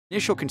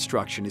Initial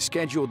construction is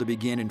scheduled to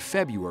begin in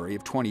February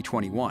of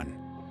 2021.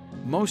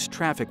 Most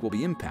traffic will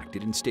be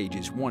impacted in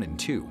stages 1 and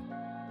 2.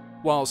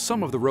 While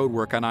some of the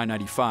roadwork on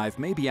I-95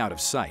 may be out of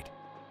sight,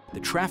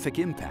 the traffic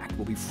impact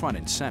will be front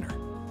and center.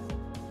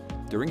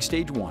 During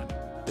Stage 1,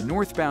 the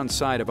northbound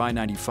side of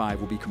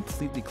I-95 will be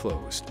completely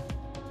closed.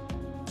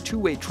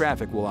 Two-way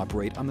traffic will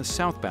operate on the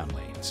southbound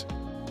lanes.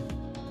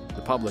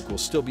 The public will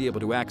still be able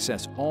to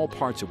access all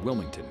parts of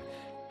Wilmington.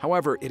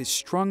 However, it is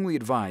strongly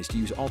advised to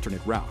use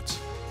alternate routes.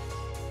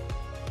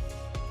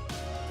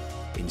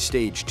 In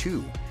Stage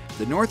 2,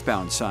 the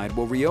northbound side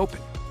will reopen.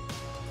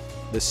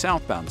 The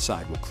southbound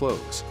side will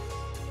close.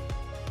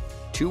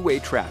 Two-way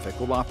traffic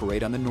will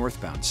operate on the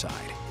northbound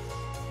side.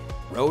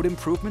 Road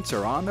improvements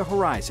are on the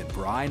horizon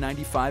for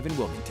I-95 in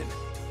Wilmington.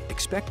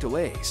 Expect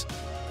delays.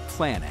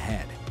 Plan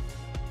ahead.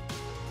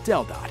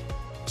 DelDOT,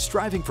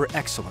 striving for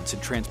excellence in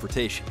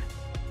transportation.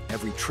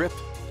 Every trip,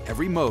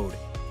 every mode,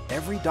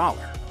 every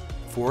dollar,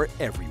 for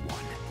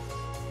everyone.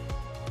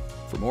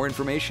 For more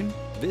information,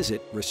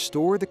 visit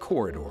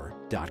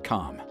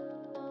RestoreTheCorridor.com.